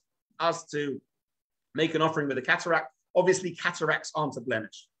allowed us to make an offering with a cataract. Obviously, cataracts aren't a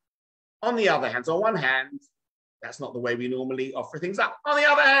blemish. On the other hand, on one hand, that's not the way we normally offer things up. On the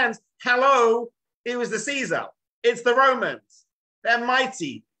other hand, hello, it was the Caesar. It's the Romans. They're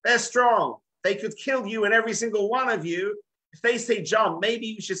mighty. They're strong. They could kill you and every single one of you. If they say jump, maybe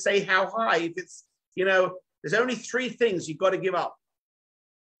you should say how high. If it's, there's only 3 things you've got to give up.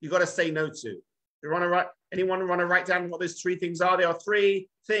 You've got to say no to. Anyone want to write down what those 3 things are? There are 3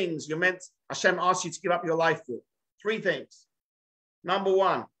 things Hashem asks you to give up your life for. 3 things. Number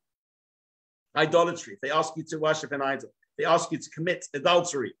 1, idolatry. If they ask you to worship an idol, if they ask you to commit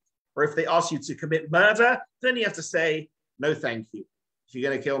adultery, or if they ask you to commit murder, then you have to say, no, thank you. If you're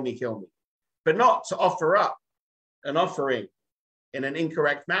going to kill me, kill me. But not to offer up an offering in an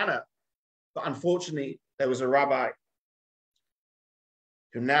incorrect manner. But unfortunately, there was a rabbi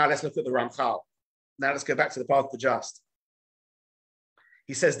who now, let's look at the Ramchal. Now let's go back to the path of the just.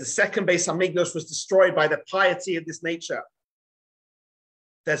 He says the second Beis Hamikdash was destroyed by the piety of this nature.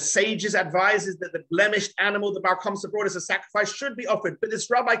 The sages advises that the blemished animal that Bar Kamsa brought as a sacrifice should be offered. But this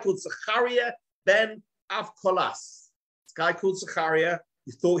rabbi called Zechariah ben Avkolas, this guy called Zechariah,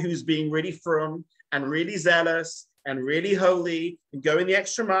 he thought he was being really firm and really zealous and really holy and going the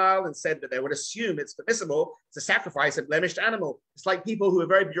extra mile, and said that they would assume it's permissible to sacrifice a blemished animal. It's like people who are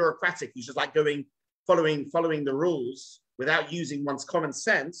very bureaucratic, who's just like following the rules without using one's common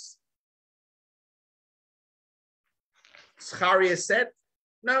sense. Zechariah said,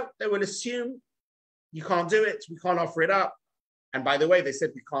 no, they will assume you can't do it, we can't offer it up. And by the way, they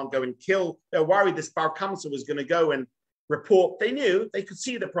said we can't go and kill. They're worried this Bar Kamsa was going to go and report. They knew, they could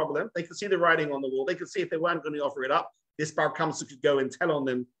see the problem. They could see the writing on the wall. They could see if they weren't going to offer it up, this Bar Kamsa could go and tell on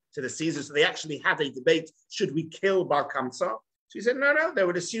them to the Caesars. So they actually had a debate, should we kill Bar Kamsa? So he said, no, they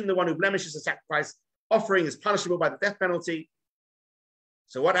would assume the one who blemishes a sacrifice offering is punishable by the death penalty.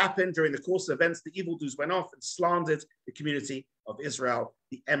 So what happened during the course of events? The evildoers went off and slandered the community of Israel.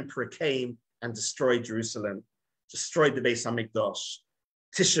 The emperor came and destroyed Jerusalem, destroyed the Beis HaMikdash,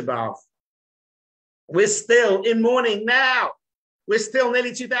 Tisha B'Av. We're still in mourning now. We're still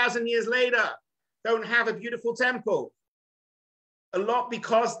nearly 2,000 years later. Don't have a beautiful temple. A lot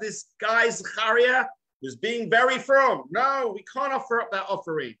because this guy, Zechariah, was being very firm. No, we can't offer up that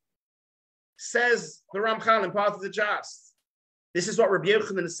offering. Says the Ramchal in Part of the Just. This is what Rabbi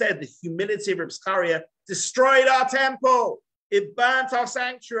Yochanan said. The humility of Rabbi Zechariah destroyed our temple. It burnt our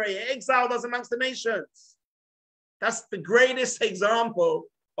sanctuary. It exiled us amongst the nations. That's the greatest example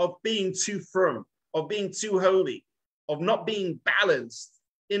of being too firm, of being too holy, of not being balanced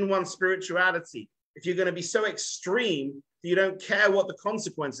in one's spirituality. If you're going to be so extreme that you don't care what the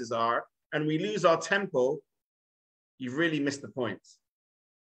consequences are, and we lose our temple, you've really missed the point.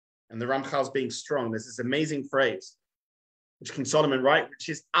 And the Ramchal's being strong. There's this amazing phrase, which King Solomon writes, which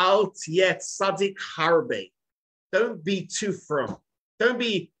is Al Tiet Sadik Harbe. Don't be too firm. Don't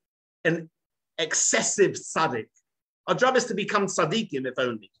be an excessive tzaddik. Our job is to become tzaddikim, if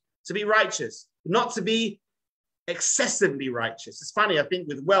only, to be righteous, not to be excessively righteous. It's funny, I think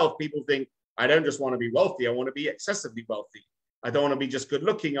with wealth, people think, I don't just want to be wealthy, I want to be excessively wealthy. I don't want to be just good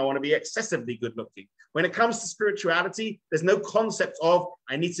looking, I want to be excessively good looking. When it comes to spirituality, there's no concept of,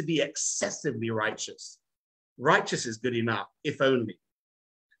 I need to be excessively righteous. Righteous is good enough, if only.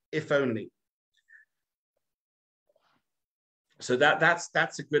 If only. So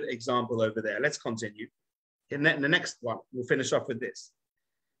that's a good example over there. Let's continue. In the next one, we'll finish off with this.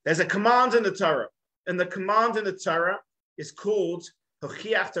 There's a command in the Torah, and the command in the Torah is called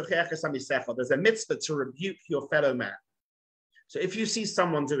there's a mitzvah to rebuke your fellow man. So if you see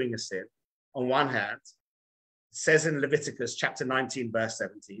someone doing a sin, on one hand, it says in Leviticus chapter 19, verse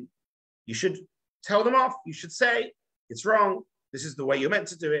 17, you should tell them off. You should say, it's wrong. This is the way you're meant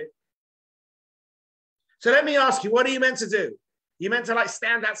to do it. So let me ask you, what are you meant to do? You meant to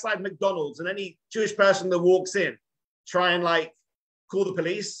stand outside McDonald's and any Jewish person that walks in, try and call the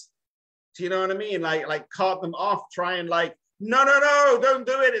police. Do you know what I mean? Like cart them off, try and no, don't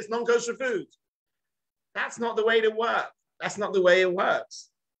do it. It's non-kosher food. That's not the way to work. That's not the way it works.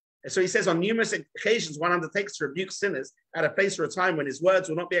 And so he says on numerous occasions, one undertakes to rebuke sinners at a place or a time when his words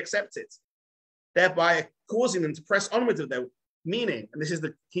will not be accepted, thereby causing them to press onwards with their meaning. And this is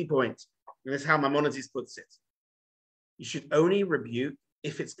the key point. And this is how Maimonides puts it. You should only rebuke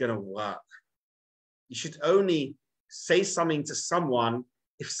if it's going to work. You should only say something to someone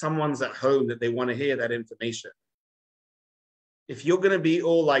if someone's at home that they want to hear that information. If you're going to be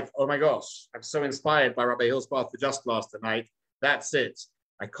all like, oh my gosh, I'm so inspired by Rabbi Hill's Path to Just class tonight, that's it.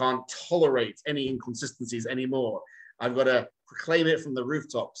 I can't tolerate any inconsistencies anymore. I've got to proclaim it from the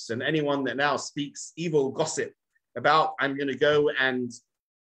rooftops. And anyone that now speaks evil gossip about, I'm going to go and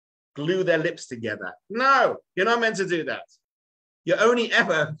glue their lips together. No, you're not meant to do that. You're only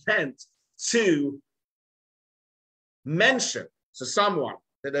ever meant to mention to someone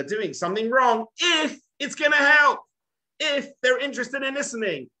that they're doing something wrong if it's going to help, if they're interested in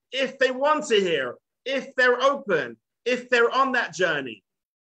listening, if they want to hear, if they're open, if they're on that journey,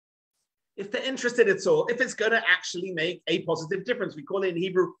 if they're interested at all, if it's going to actually make a positive difference. We call it in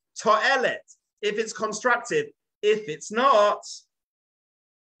Hebrew to'elet. If it's constructive. If it's not,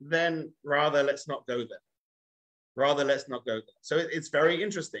 then rather let's not go there. Rather let's not go there. So it's very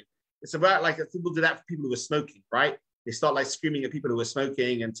interesting. It's about people do that for people who are smoking, right? They start screaming at people who are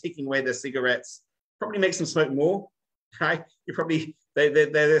smoking and taking away their cigarettes. Probably makes them smoke more, right?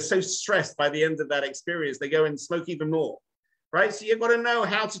 They're so stressed by the end of that experience, they go and smoke even more, right? So you've got to know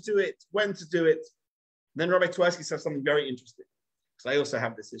how to do it, when to do it. Then Rabbi Twersky says something very interesting, because I also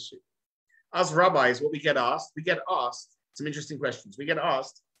have this issue. As rabbis, what we get asked some interesting questions. We get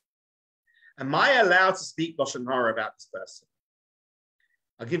asked, am I allowed to speak Lashon Hara about this person?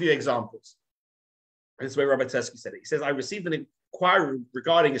 I'll give you examples. And this is where Rabbi Tersky said it. He says, I received an inquiry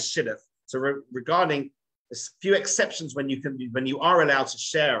regarding a shidduch, so regarding a few exceptions when you are allowed to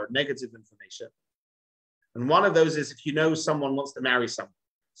share negative information. And one of those is if you know someone wants to marry someone.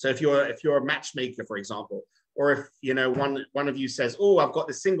 So if you're a matchmaker, for example, or if one of you says, oh, I've got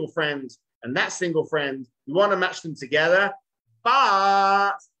this single friend and that single friend, we want to match them together,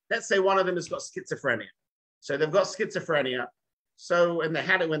 but let's say one of them has got schizophrenia. So they've got schizophrenia. So, and they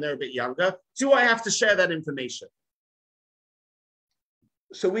had it when they were a bit younger. Do I have to share that information?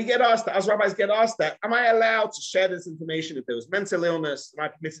 So we get asked that, as rabbis get asked that, am I allowed to share this information if there was mental illness? Am I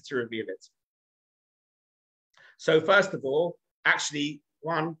permitted to reveal it? So first of all, actually,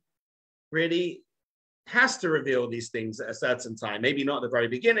 one really has to reveal these things at a certain time. Maybe not at the very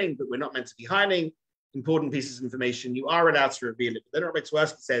beginning, but we're not meant to be hiding important pieces of information. You are allowed to reveal it. But then Rabbi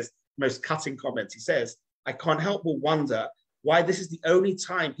Twersky says, most cutting comments, he says, I can't help but wonder why this is the only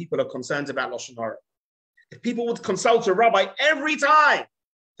time people are concerned about Lashon Hara. If people would consult a rabbi every time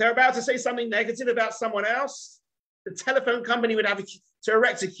they're about to say something negative about someone else, the telephone company would have to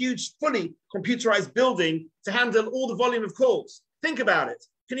erect a huge, fully computerized building to handle all the volume of calls. Think about it.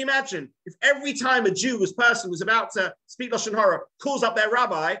 Can you imagine if every time a Jewish person was about to speak Lashon Hara calls up their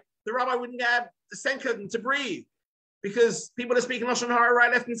rabbi, the rabbi wouldn't have the senka to breathe because people are speaking Lashon Hara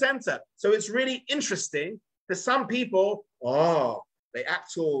right, left, and center. So it's really interesting that some people, they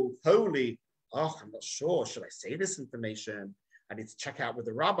act all holy. Oh, I'm not sure. Should I say this information? I need to check out with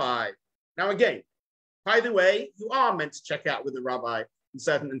the rabbi. Now, again, by the way, you are meant to check out with the rabbi in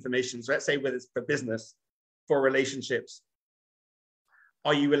certain information. So let's say whether it's for business, for relationships.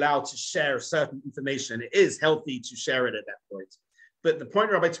 Are you allowed to share certain information? It is healthy to share it at that point. But the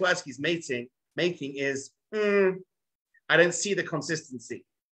point Rabbi Twersky is making is, I don't see the consistency.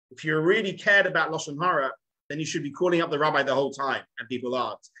 If you're really cared about Lashon Hara, then you should be calling up the rabbi the whole time, and people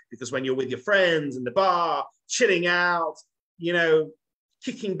aren't. Because when you're with your friends in the bar, chilling out,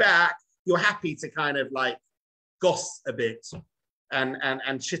 kicking back, you're happy to kind of like goss a bit and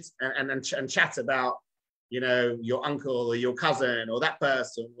chat about, your uncle or your cousin or that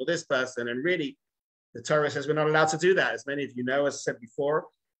person or this person. And really, the Torah says we're not allowed to do that. As many of you know, as I said before,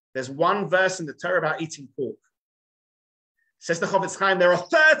 there's one verse in the Torah about eating pork. Says the Chofetz Chaim, there are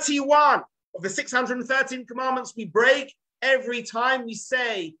 31 of the 613 commandments we break every time we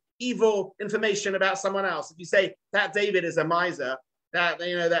say evil information about someone else. If you say that David is a miser, that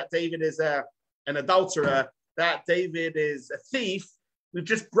David is an adulterer, that David is a thief, we've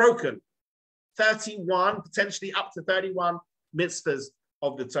just broken 31, potentially up to 31 mitzvahs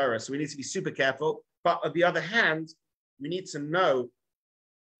of the Torah. So we need to be super careful. But on the other hand, we need to know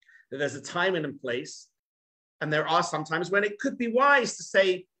that there's a time and a place, and there are some times when it could be wise to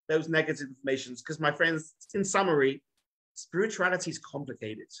say those negative informations. Because my friends, in summary, spirituality is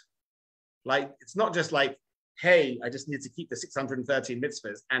complicated. Like, it's not just like, hey, I just need to keep the 613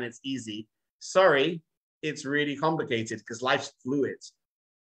 mitzvahs and it's easy. Sorry, it's really complicated because life's fluid.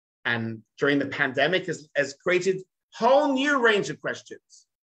 And during the pandemic has created a whole new range of questions.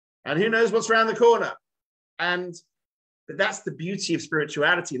 And who knows what's around the corner. But that's the beauty of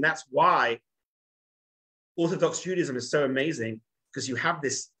spirituality. And that's why Orthodox Judaism is so amazing, because you have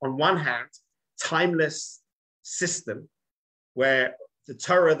this, on one hand, timeless system where the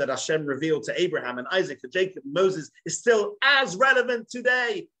Torah that Hashem revealed to Abraham and Isaac and Jacob and Moses is still as relevant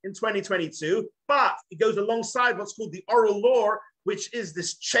today in 2022, but it goes alongside what's called the oral law, which is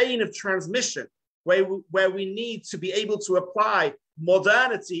this chain of transmission where we need to be able to apply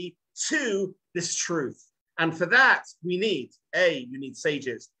modernity to this truth. And for that, we need, you need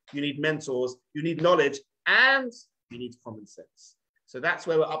sages, you need mentors, you need knowledge, and you need common sense. So that's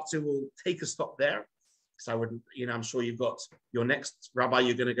where we're up to. We'll take a stop there. So I wouldn't, I'm sure you've got your next rabbi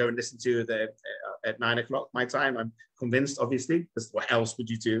you're going to go and listen to at 9 o'clock my time. I'm convinced, obviously, because what else would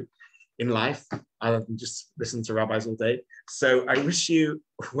you do in life other than just listen to rabbis all day? So I wish you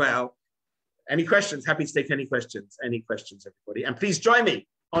well. Any questions? Happy to take any questions. Any questions, everybody? And please join me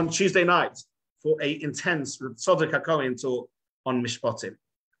on Tuesday night for an intense Tzadok HaKohen talk on Mishpatim.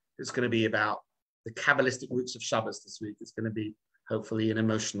 It's going to be about the Kabbalistic roots of Shabbos this week. It's going to be hopefully an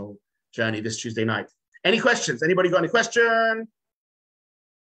emotional journey this Tuesday night. Any questions? Anybody got any question?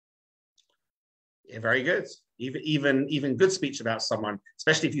 Yeah, very good. Even good speech about someone,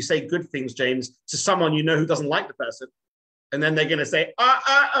 especially if you say good things, James, to someone you know who doesn't like the person. And then they're going to say,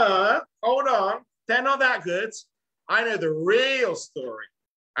 hold on. They're not that good. I know the real story.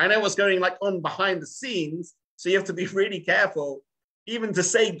 I know what's going on behind the scenes. So you have to be really careful even to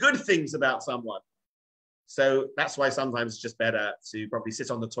say good things about someone. So that's why sometimes it's just better to probably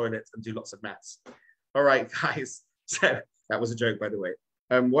sit on the toilet and do lots of maths. All right, guys. So that was a joke, by the way.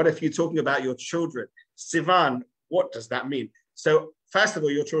 What if you're talking about your children? Sivan, what does that mean? So first of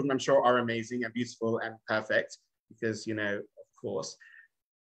all, your children, I'm sure, are amazing and beautiful and perfect because, of course.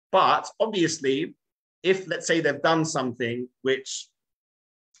 But obviously, if, let's say, they've done something which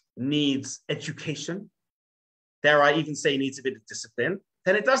needs education, dare I even say needs a bit of discipline,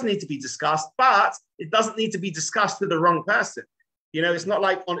 then it does need to be discussed, but it doesn't need to be discussed with the wrong person. It's not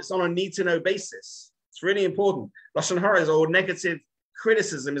like it's on a need-to-know basis. It's really important. Lashon hara or negative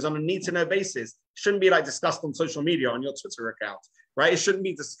criticism is on a need-to-know basis. It shouldn't be like discussed on social media, on your Twitter account, right? It shouldn't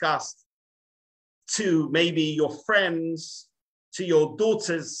be discussed to maybe your friends, to your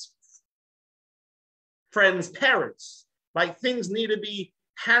daughter's friends' parents. Like things need to be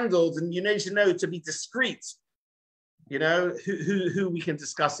handled and you need to know to be discreet, who we can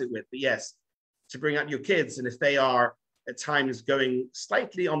discuss it with. But yes, to bring up your kids, and if they are at times going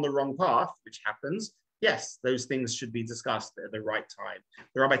slightly on the wrong path, which happens, yes, those things should be discussed at the right time.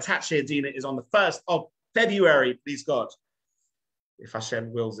 The Rabbi Tatche Adina is on the 1st of February, please God, if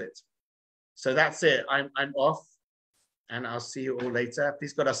Hashem wills it. So that's it. I'm off, and I'll see you all later.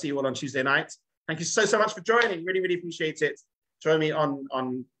 Please God, I'll see you all on Tuesday night. Thank you so much for joining. Really, really appreciate it. Join me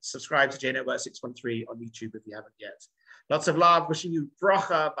on subscribe to J Network 613 on YouTube if you haven't yet. Lots of love. Wishing you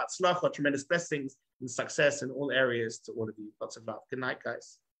bracha, batzlacha, tremendous blessings and success in all areas to all of you. Lots of love. Good night,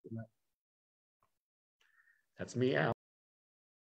 guys. Good night. That's me out.